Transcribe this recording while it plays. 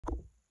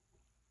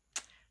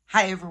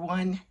Hi,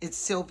 everyone. It's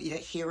Sylvia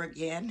here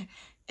again,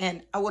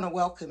 and I want to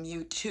welcome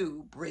you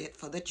to Bread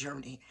for the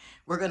Journey.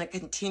 We're going to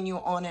continue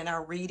on in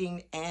our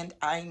reading, and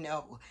I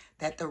know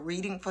that the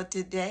reading for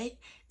today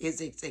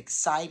is as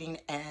exciting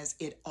as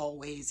it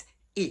always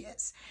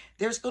is.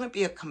 There's going to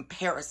be a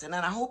comparison,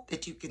 and I hope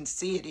that you can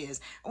see it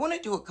is. I want to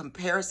do a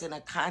comparison,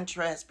 a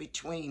contrast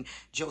between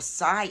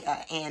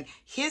Josiah and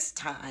his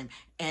time,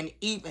 and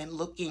even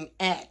looking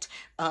at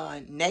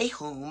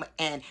Nahum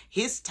and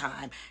his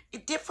time. A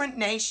different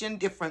nation,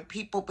 different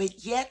people,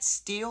 but yet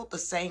still the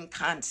same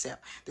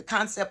concept. The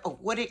concept of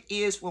what it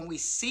is when we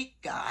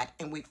seek God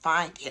and we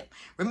find him.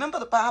 Remember,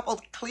 the Bible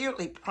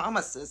clearly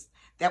promises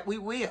that we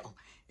will.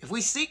 If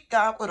we seek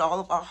God with all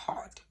of our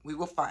heart, we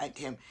will find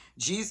him.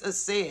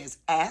 Jesus says,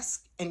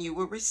 ask and you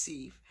will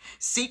receive.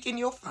 Seek and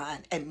you'll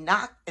find, and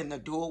knock and the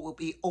door will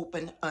be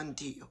open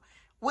unto you.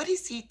 What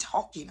is he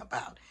talking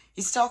about?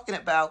 He's talking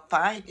about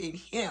finding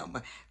him,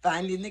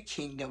 finding the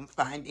kingdom,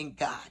 finding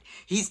God.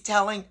 He's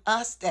telling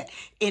us that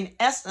in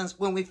essence,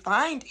 when we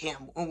find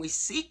him, when we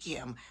seek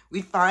him,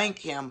 we find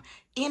him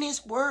in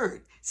his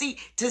word. See,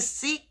 to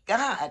seek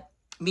God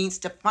means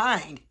to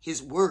find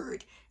his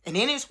word. And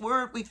in his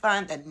word, we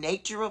find the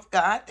nature of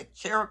God, the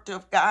character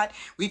of God.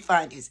 We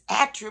find his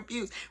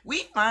attributes.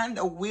 We find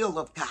the will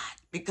of God.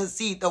 Because,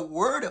 see, the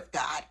word of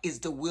God is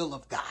the will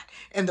of God.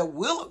 And the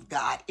will of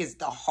God is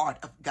the heart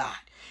of God.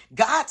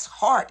 God's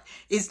heart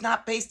is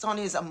not based on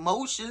his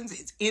emotions,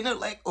 his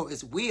intellect, or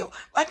his will.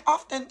 Like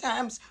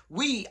oftentimes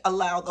we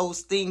allow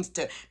those things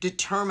to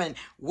determine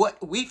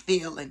what we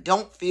feel and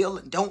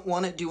don't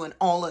want to do and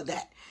all of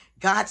that.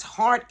 God's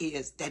heart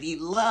is that he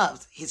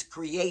loves his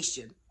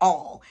creation,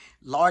 all,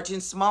 large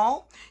and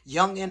small,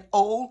 young and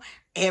old,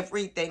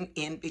 everything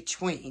in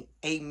between.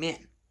 Amen.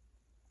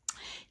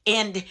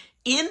 And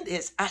in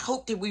this, I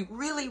hope that we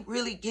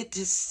really get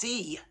to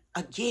see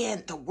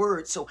again the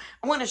word. So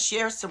I want to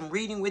share some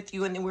reading with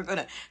you, and then we're going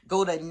to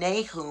go to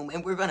Nahum,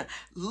 and we're going to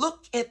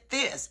look at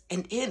this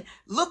and then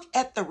look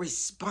at the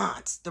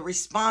response. The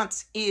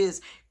response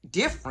is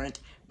different,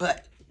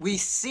 but we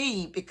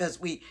see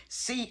because we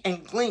see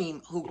and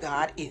glean who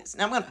God is.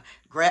 Now I'm going to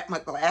grab my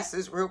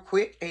glasses real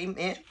quick,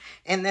 amen,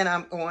 and then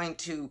I'm going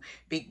to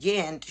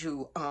begin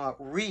to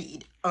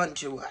read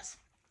unto us.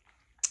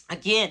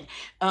 Again,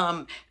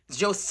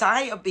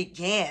 Josiah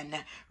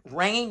began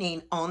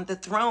reigning on the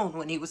throne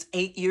when he was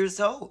 8 years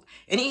old.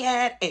 And he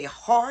had a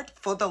heart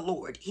for the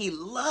Lord. He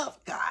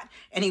loved God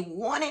and he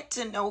wanted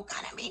to know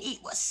God. I mean, he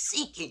was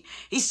seeking.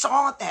 He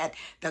saw that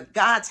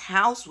God's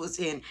house was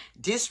in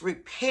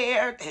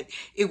disrepair, that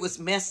it was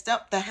messed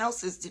up. The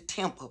house is the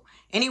temple.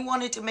 And he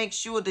wanted to make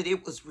sure that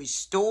it was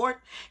restored.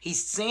 He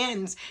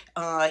sends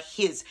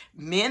his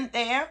men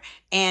there.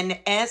 And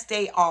as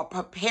they are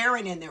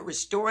preparing and they're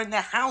restoring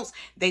the house,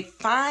 they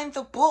find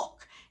the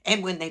book.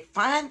 And when they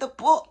find the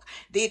book,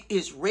 it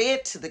is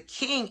read to the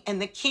king,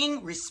 and the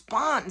king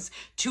responds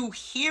to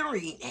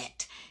hearing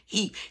it.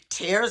 He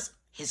tears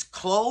his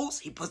clothes,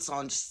 he puts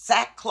on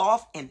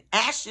sackcloth and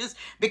ashes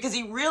because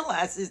he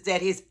realizes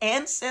that his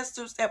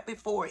ancestors that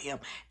before him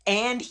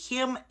and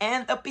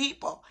the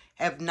people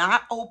have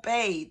not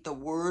obeyed the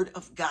word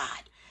of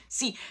God.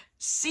 See,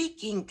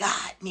 seeking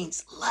God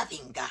means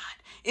loving God.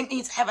 It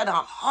means having a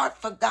heart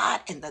for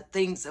God and the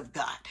things of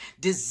God,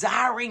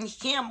 desiring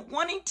him,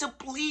 wanting to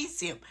please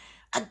him.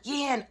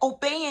 Again,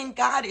 obeying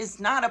God is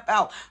not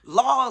about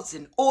laws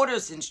and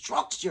orders and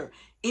structure.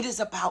 It is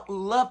about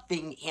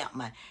loving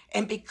him.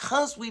 And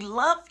because we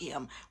love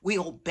him, we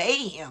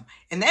obey him.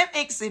 And that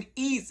makes it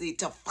easy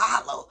to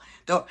follow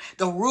the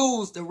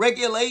rules, the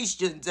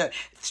regulations, the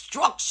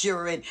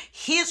structure, and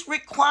his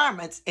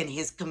requirements and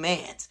his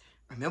commands.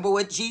 Remember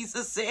what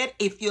Jesus said?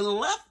 If you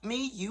love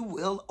me, you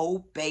will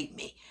obey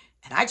me.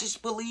 And I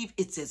just believe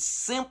it's as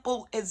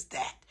simple as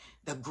that.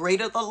 The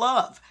greater the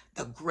love,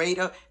 the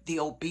greater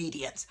the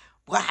obedience.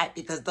 Why?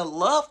 Because the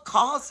love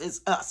causes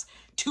us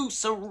to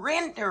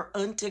surrender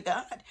unto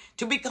God,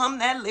 to become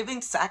that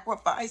living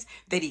sacrifice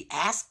that he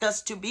asked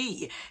us to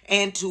be,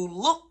 and to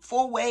look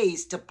for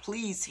ways to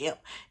please him.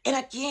 And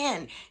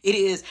again, it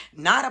is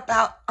not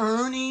about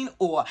earning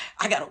or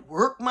I got to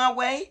work my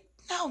way.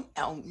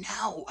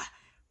 No.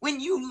 When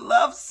you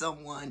love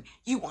someone,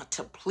 you want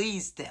to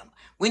please them.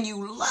 When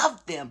you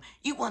love them,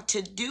 you want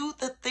to do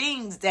the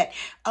things that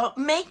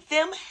make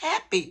them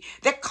happy,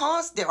 that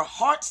cause their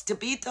hearts to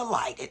be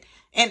delighted.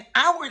 And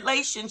our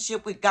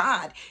relationship with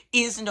God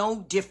is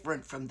no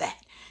different from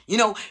that. You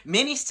know,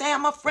 many say,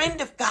 I'm a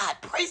friend of God.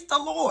 Praise the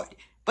Lord.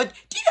 But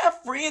do you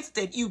have friends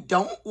that you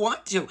don't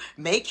want to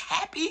make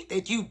happy,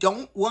 that you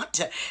don't want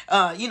to,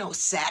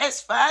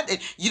 satisfy, that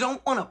you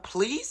don't want to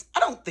please?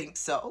 I don't think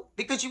so,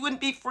 because you wouldn't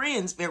be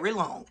friends very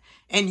long.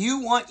 And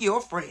you want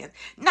your friends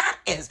not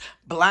as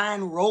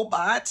blind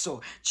robots or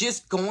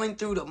just going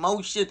through the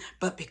motion,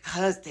 but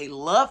because they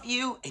love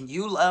you and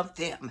you love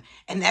them.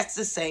 And that's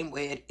the same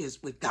way it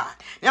is with God.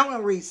 Now I'm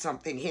going to read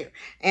something here.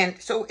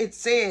 And so it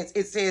says,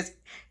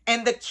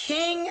 and the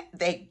king,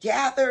 they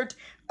gathered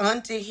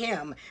unto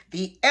him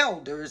the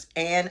elders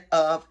and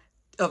of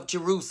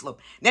Jerusalem.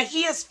 Now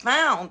he has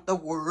found the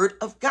word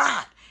of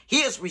God.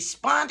 He has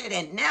responded,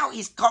 and now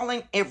he's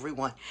calling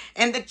everyone.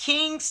 And the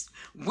kings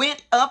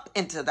went up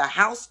into the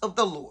house of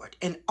the Lord,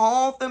 and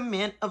all the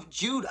men of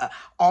Judah,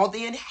 all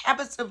the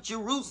inhabitants of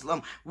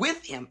Jerusalem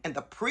with him, and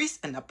the priests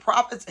and the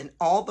prophets and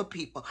all the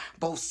people,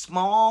 both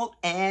small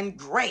and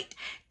great.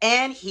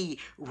 And he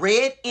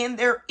read in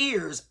their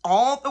ears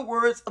all the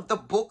words of the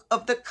book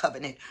of the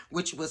covenant,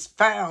 which was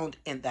found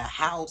in the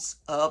house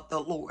of the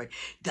Lord.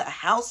 The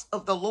house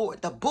of the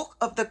Lord, the book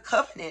of the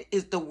covenant,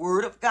 is the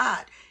word of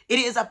God. It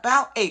is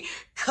about a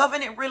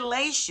covenant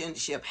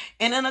relationship.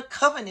 And in a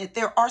covenant,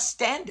 there are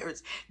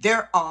standards,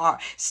 there are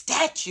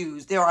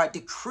statutes, there are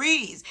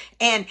decrees.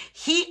 And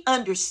he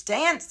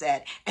understands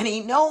that. And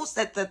he knows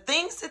that the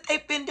things that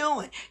they've been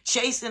doing,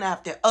 chasing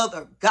after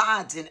other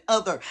gods and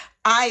other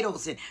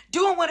idols and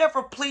doing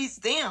whatever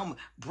pleased them,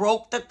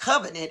 broke the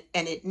covenant,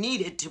 and it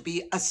needed to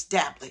be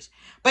established.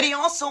 But he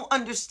also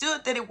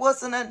understood that it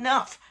wasn't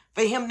enough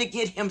for him to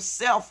get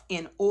himself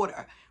in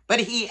order, but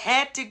he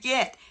had to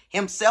get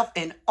himself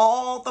and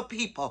all the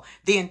people,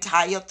 the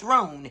entire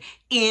throne,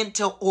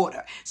 into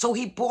order. So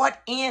he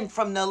brought in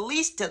from the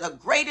least to the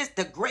greatest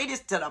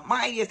to the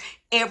mightiest,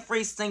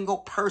 every single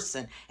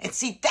person. And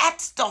see,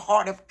 that's the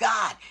heart of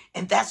God.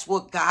 And that's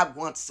what God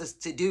wants us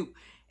to do.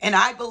 And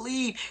I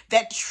believe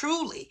that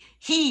truly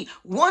he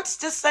wants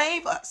to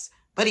save us,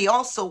 but he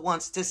also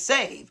wants to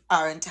save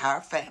our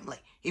entire family.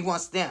 He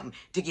wants them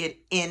to get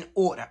in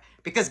order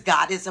because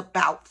God is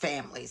about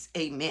families.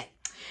 Amen.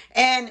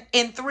 And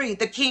in 3,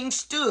 the king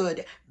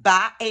stood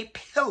by a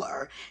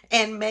pillar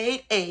and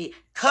made a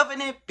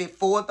covenant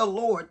before the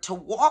Lord to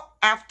walk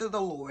after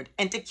the Lord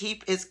and to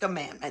keep his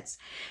commandments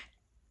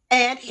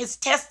and his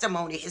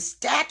testimony, his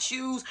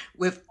statutes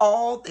with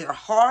all their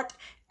heart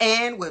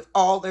and with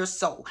all their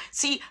soul.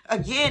 See,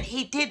 again,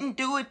 he didn't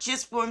do it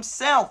just for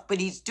himself,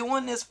 but he's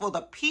doing this for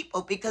the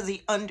people because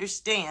he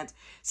understands.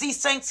 See,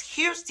 saints,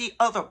 here's the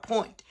other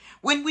point.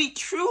 When we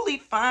truly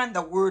find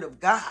the word of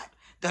God,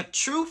 the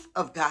truth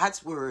of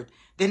God's word,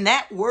 then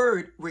that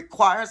word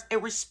requires a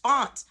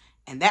response.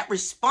 And that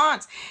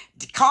response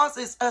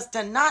causes us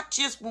to not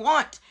just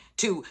want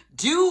to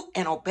do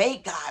and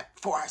obey God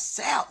for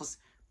ourselves,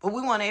 but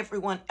we want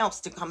everyone else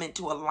to come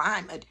into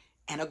alignment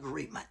and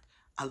agreement.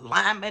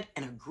 Alignment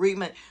and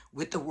agreement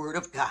with the word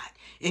of God.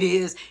 It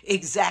is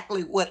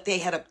exactly what they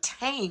had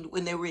obtained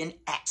when they were in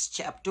Acts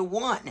chapter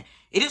 1.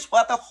 It is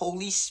why the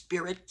Holy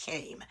Spirit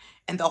came.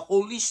 And the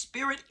Holy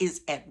Spirit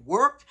is at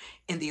work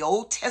in the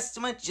Old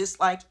Testament, just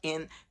like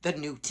in the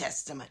New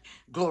Testament.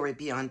 Glory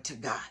be unto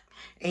God.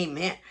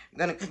 Amen. I'm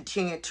going to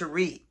continue to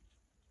read.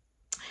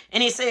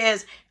 And he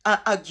says,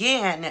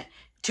 again,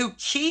 to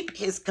keep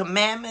his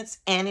commandments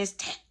and his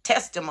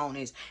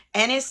testimonies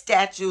and his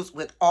statutes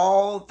with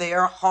all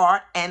their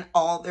heart and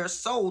all their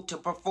soul, to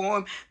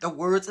perform the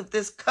words of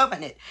this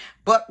covenant,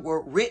 but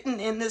were written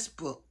in this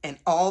book, and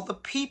all the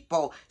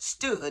people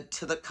stood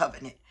to the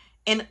covenant.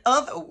 In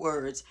other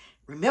words,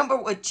 remember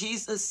what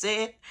Jesus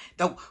said?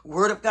 The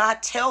word of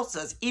God tells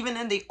us, even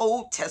in the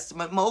Old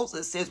Testament,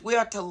 Moses says we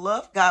are to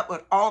love God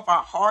with all of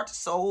our heart,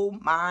 soul,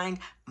 mind,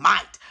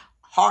 might.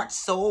 Heart,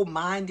 soul,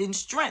 mind, and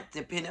strength,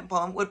 depending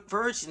upon what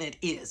version it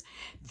is.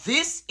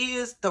 This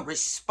is the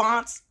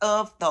response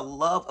of the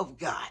love of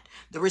God.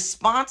 The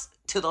response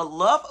to the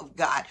love of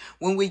God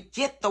when we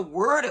get the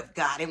word of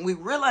God and we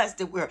realize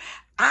that we're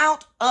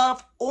out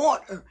of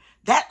order.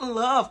 That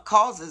love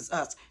causes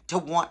us to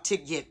want to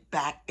get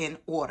back in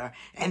order.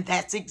 And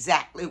that's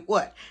exactly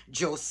what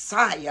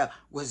Josiah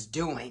was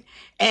doing.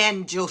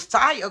 And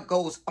Josiah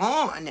goes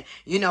on,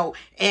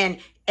 and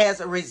as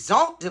a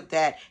result of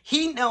that,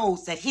 he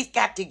knows that he's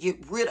got to get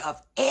rid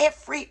of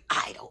every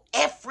idol,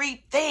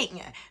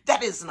 everything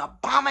that is an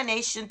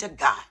abomination to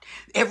God,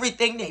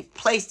 everything they've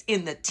placed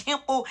in the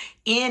temple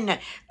in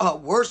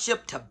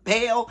worship to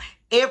Baal,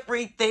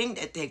 everything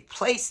that they've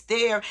placed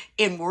there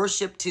in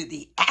worship to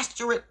the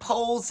Asherah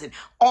poles and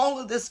all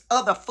of this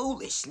other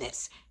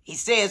foolishness. He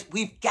says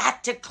we've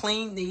got to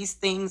clean these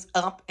things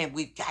up and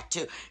we've got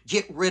to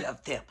get rid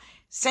of them.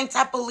 Saints,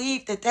 I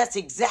believe that that's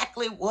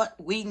exactly what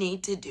we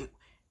need to do.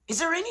 Is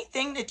there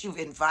anything that you've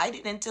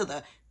invited into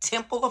the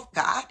temple of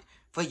God?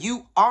 For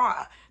you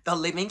are the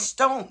living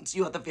stones.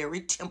 You are the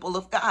very temple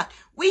of God.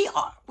 We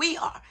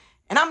are.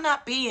 And I'm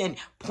not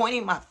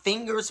pointing my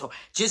fingers or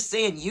just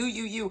saying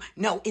you.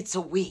 No, it's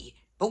a we.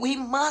 But we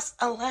must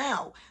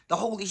allow the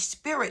Holy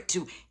Spirit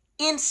to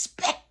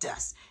inspect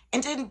us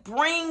and then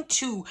bring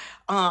to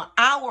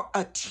our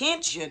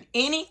attention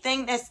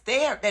anything that's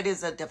there that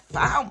is a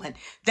defilement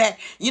that,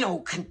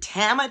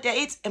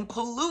 contaminates and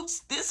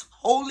pollutes this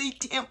holy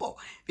temple.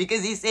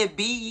 Because he said,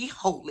 be ye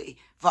holy,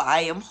 for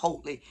I am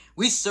holy.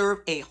 We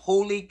serve a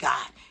holy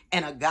God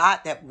and a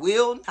God that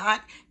will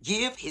not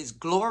give his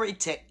glory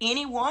to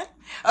anyone.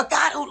 A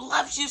God who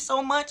loves you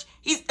so much,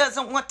 he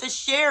doesn't want to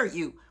share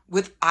you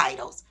with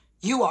idols.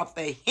 You are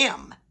for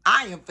him.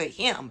 I am for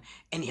him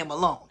and him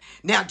alone.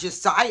 Now,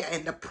 Josiah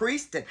and the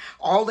priest and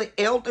all the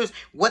elders,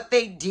 what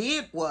they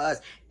did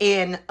was,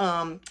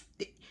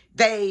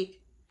 they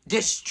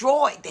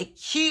destroyed, they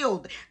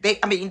killed,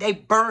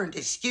 they burned,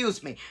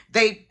 excuse me.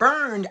 They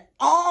burned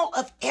all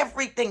of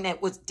everything that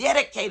was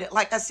dedicated,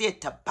 like I said,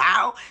 to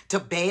Baal,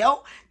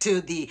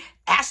 to the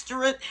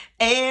Ashtoreth,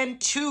 and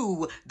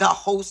to the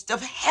host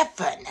of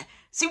heaven.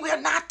 See,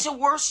 we're not to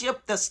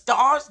worship the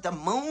stars, the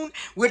moon.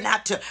 We're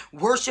not to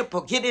worship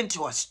or get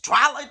into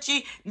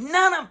astrology.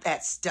 None of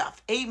that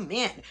stuff.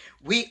 Amen.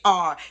 We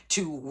are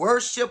to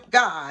worship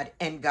God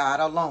and God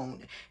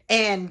alone.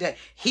 And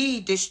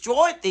he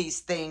destroyed these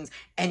things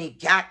and he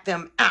got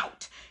them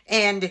out.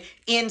 And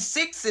in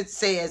 6 it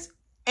says,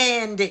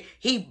 and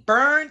he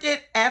burned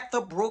it at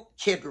the brook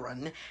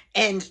Kidron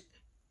and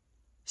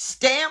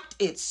stamped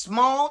it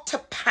small to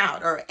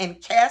powder,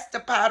 and cast the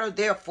powder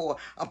therefore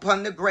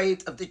upon the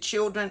graves of the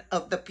children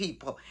of the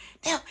people.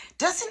 Now,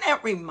 doesn't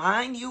that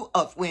remind you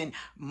of when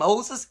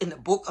Moses in the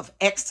book of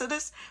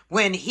Exodus,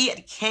 when he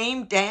had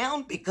came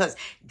down because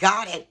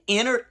God had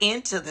entered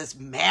into this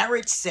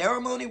marriage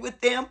ceremony with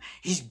them?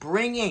 He's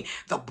bringing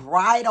the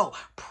bridal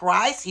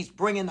price. He's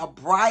bringing the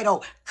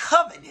bridal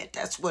covenant.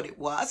 That's what it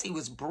was. He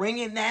was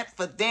bringing that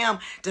for them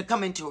to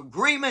come into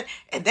agreement,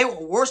 and they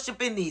were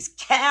worshiping these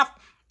calves,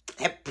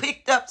 had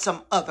picked up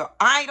some other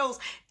idols,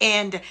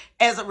 and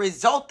as a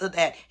result of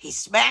that, he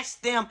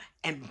smashed them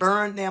and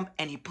burned them,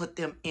 and he put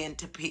them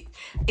into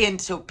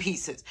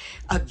pieces.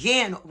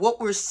 Again, what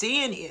we're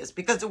seeing is,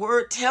 because the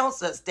word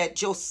tells us that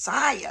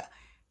Josiah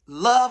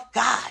loved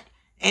God,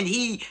 and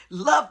he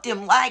loved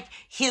him like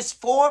his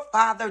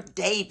forefather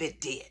David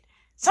did.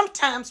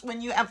 Sometimes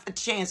when you have a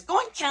chance, go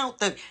and count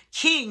the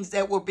kings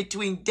that were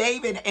between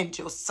David and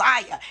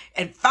Josiah.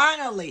 And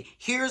finally,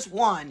 here's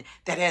one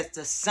that has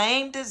the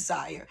same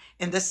desire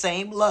and the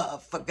same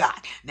love for God.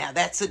 Now,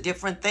 that's a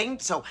different thing,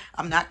 so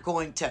I'm not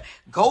going to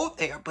go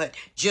there, but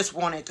just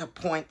wanted to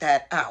point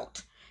that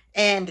out.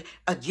 And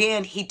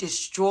again, he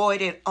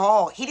destroyed it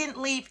all. He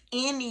didn't leave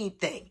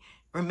anything.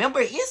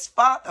 Remember, his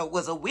father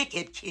was a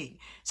wicked king.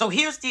 So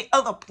here's the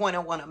other point I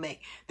want to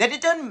make, that it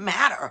doesn't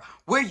matter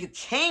where you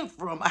came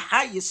from or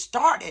how you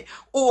started,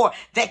 or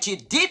that you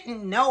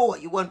didn't know or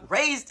you weren't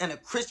raised in a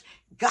Christian.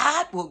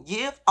 God will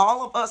give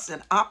all of us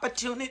an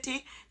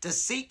opportunity to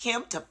seek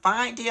him, to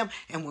find him,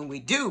 and when we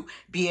do,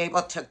 be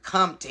able to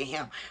come to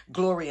him.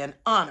 Glory and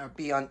honor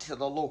be unto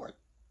the Lord,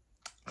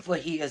 for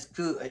he is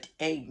good.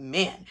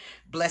 Amen.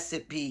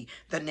 Blessed be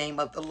the name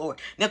of the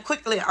Lord. Now,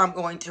 quickly, I'm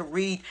going to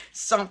read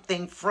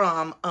something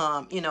from,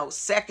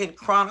 2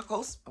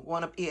 Chronicles. I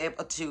want to be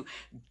able to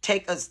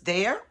take us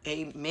there.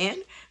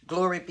 Amen.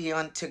 Glory be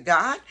unto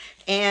God.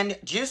 And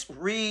just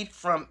read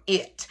from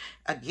it.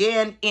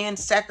 Again, in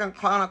 2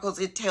 Chronicles,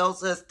 it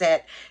tells us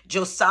that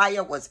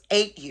Josiah was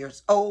 8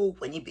 years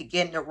old when he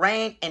began to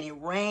reign, and he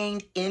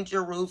reigned in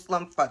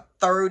Jerusalem for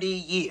 30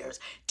 years.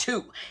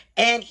 2,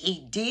 and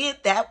he did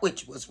that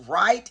which was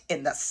right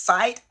in the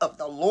sight of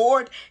the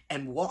Lord,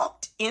 and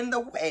walked in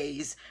the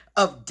ways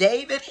of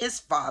David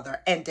his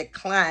father, and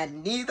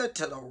declined neither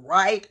to the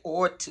right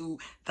or to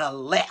the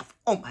left.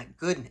 Oh my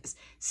goodness.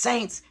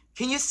 Saints,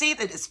 can you see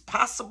that it's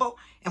possible?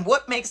 And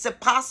what makes it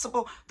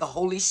possible? The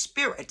Holy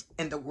Spirit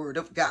and the Word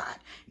of God.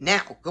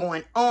 Now,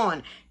 going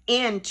on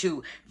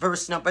into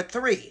verse number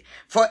 3.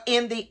 For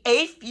in the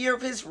 8th year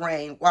of his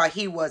reign, while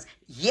he was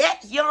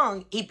yet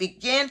young, he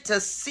began to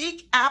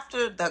seek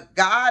after the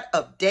God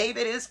of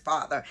David his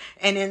father.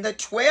 And in the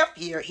 12th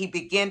year, he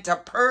began to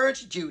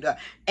purge Judah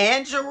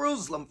and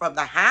Jerusalem from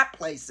the high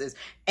places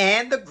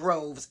and the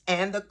groves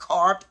and the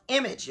carved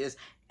images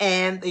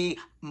and the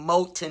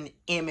molten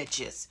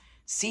images.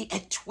 See,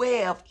 at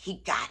 12, he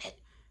got it.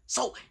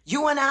 So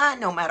you and I,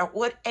 no matter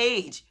what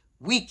age,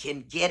 we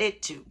can get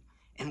it too.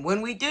 And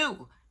when we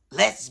do,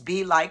 let's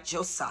be like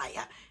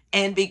Josiah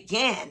and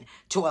begin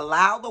to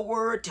allow the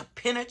word to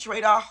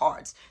penetrate our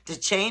hearts, to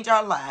change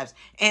our lives,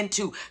 and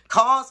to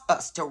cause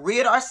us to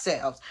rid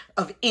ourselves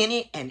of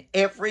any and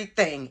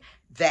everything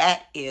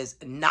that is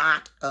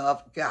not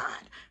of God.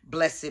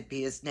 Blessed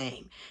be his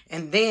name.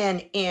 And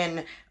then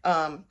in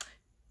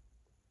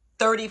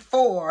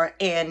 34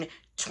 and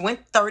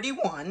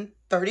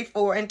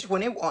 34 and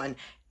 21,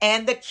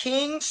 and the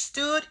king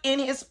stood in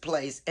his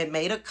place and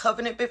made a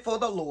covenant before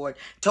the Lord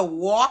to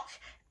walk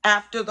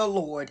after the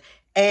Lord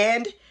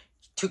and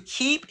to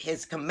keep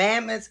his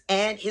commandments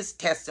and his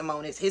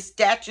testimonies, his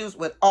statutes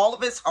with all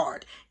of his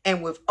heart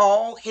and with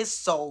all his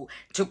soul,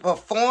 to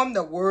perform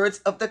the words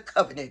of the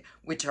covenant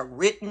which are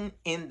written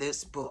in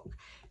this book.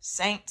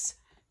 Saints,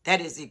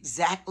 that is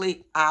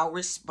exactly our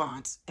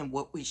response and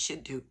what we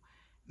should do.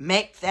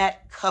 Make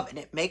that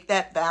covenant, make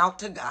that vow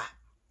to God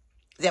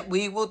that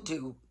we will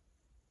do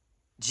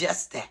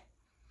just that,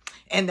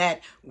 and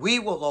that we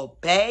will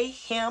obey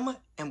him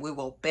and we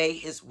will obey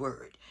his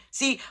word.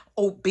 See,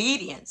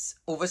 obedience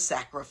over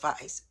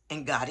sacrifice,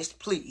 and God is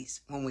pleased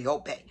when we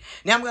obey.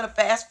 Now I'm going to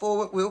fast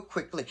forward real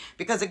quickly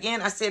because,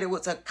 again, I said it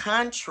was a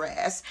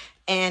contrast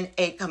and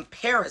a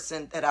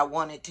comparison that I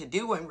wanted to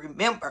do. And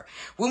remember,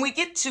 when we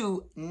get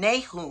to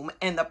Nahum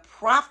and the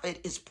prophet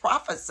is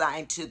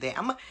prophesying to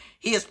them,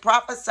 he is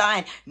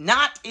prophesying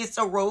not it's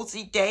a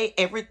rosy day,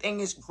 everything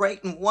is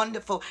great and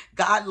wonderful,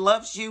 God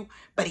loves you,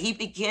 but he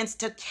begins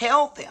to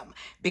tell them,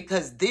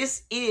 because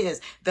this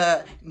is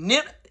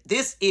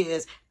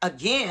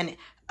again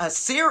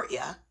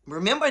Assyria.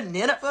 Remember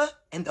Nineveh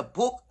in the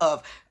book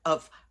of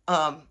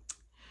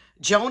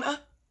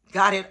Jonah?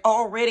 God had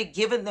already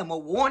given them a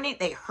warning.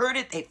 They heard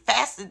it, they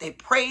fasted, they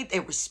prayed, they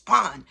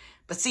respond.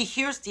 But see,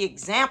 here's the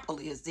example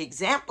is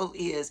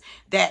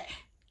that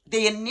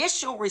the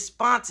initial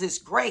response is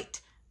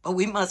great, but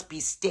we must be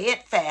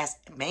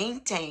steadfast,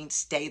 maintain,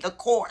 stay the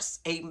course.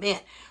 Amen.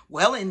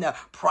 Well, in the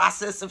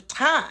process of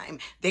time,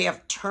 they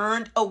have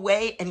turned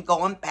away and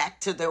gone back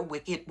to their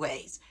wicked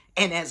ways.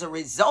 And as a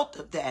result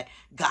of that,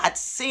 God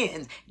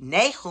sends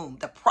Nahum,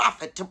 the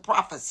prophet, to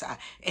prophesy.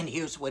 And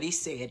here's what he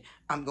said.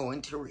 I'm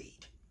going to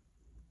read.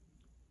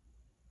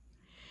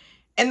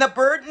 And the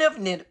burden of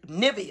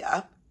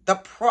Nineveh, the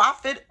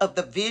prophet of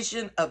the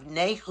vision of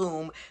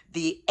Nahum,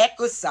 the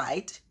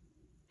Echosite,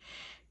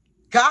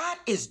 God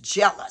is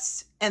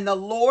jealous, and the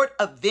Lord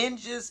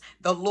avenges,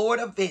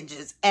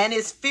 and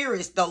is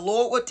furious. The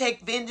Lord will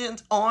take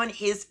vengeance on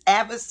his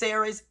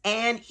adversaries,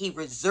 and he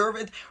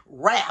reserveth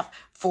wrath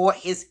for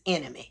his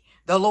enemy.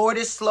 The Lord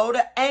is slow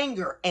to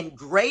anger and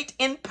great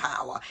in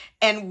power,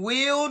 and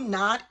will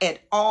not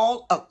at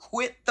all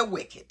acquit the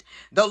wicked.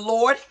 The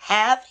Lord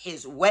hath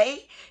his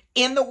way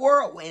in the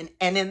whirlwind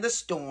and in the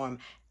storm,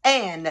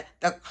 and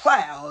the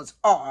clouds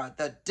are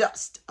the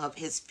dust of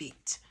his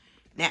feet.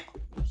 Now,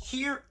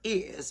 here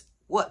is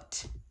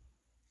what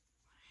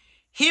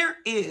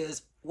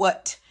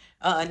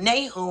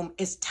Nahum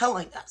is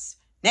telling us.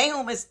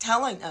 Nahum is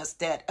telling us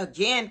that,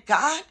 again,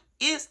 God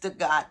is the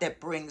God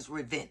that brings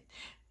revenge.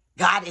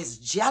 God is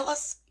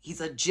jealous. He's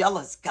a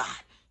jealous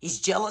God.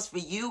 He's jealous for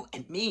you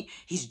and me.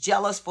 He's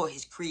jealous for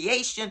his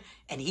creation,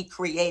 and he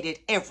created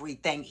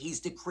everything.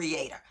 He's the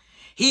creator.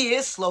 He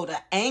is slow to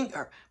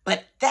anger,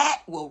 but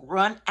that will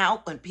run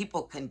out when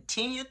people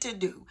continue to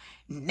do.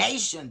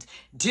 Nations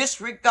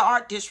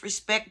disregard,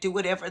 disrespect, do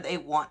whatever they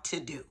want to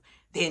do.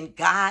 Then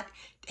God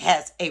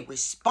has a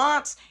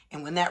response,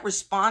 and when that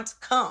response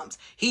comes,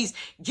 he's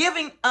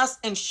giving us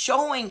and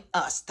showing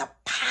us the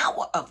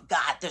power of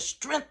God, the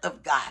strength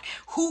of God,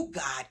 who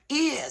God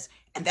is,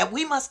 and that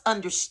we must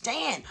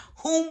understand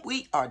whom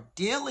we are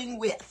dealing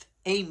with.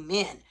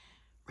 Amen.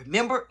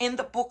 Remember in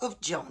the book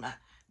of Jonah,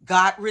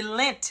 God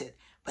relented,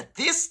 but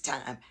this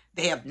time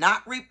they have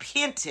not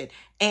repented,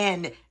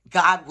 and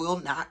God will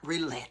not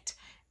relent.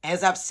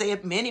 As I've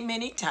said many,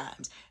 many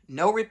times,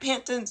 no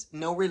repentance,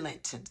 no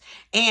relentance.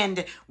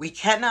 And we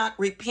cannot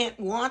repent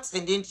once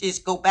and then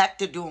just go back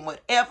to doing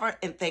whatever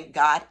and think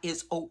God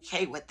is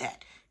okay with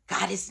that.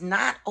 God is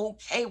not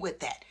okay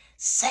with that.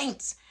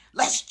 Saints,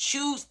 let's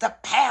choose the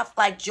path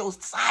like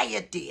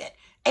Josiah did.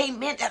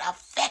 Amen. That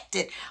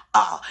affected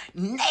a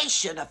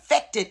nation,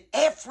 affected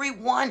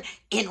everyone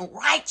in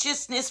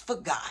righteousness for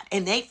God.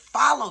 And they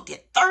followed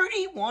it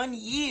 31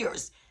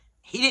 years.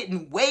 He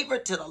didn't waver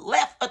to the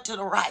left or to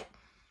the right.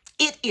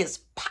 It is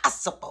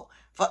possible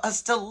for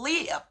us to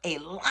live a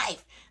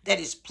life that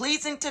is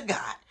pleasing to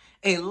God,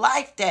 a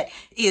life that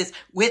is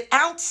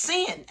without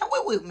sin. Now, we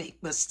will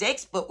make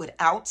mistakes, but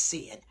without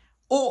sin.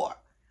 Or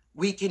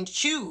we can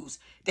choose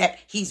that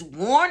he's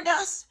warned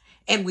us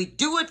and we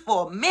do it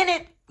for a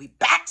minute, we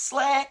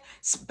backslide,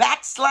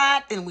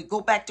 then we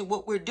go back to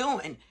what we're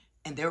doing,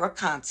 and there are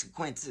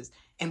consequences.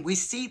 And we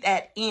see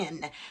that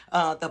in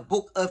the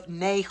book of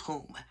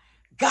Nahum.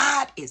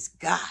 God is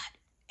God,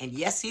 and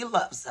yes, he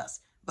loves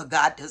us, but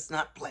God does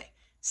not play.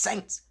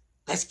 Saints,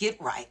 let's get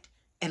right,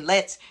 and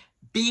let's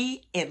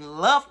be in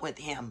love with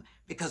him,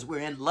 because we're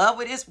in love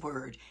with his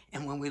word,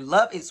 and when we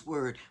love his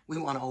word, we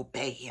want to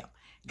obey him.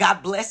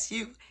 God bless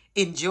you.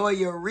 Enjoy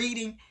your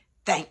reading.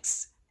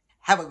 Thanks.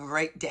 Have a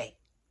great day.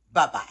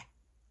 Bye-bye.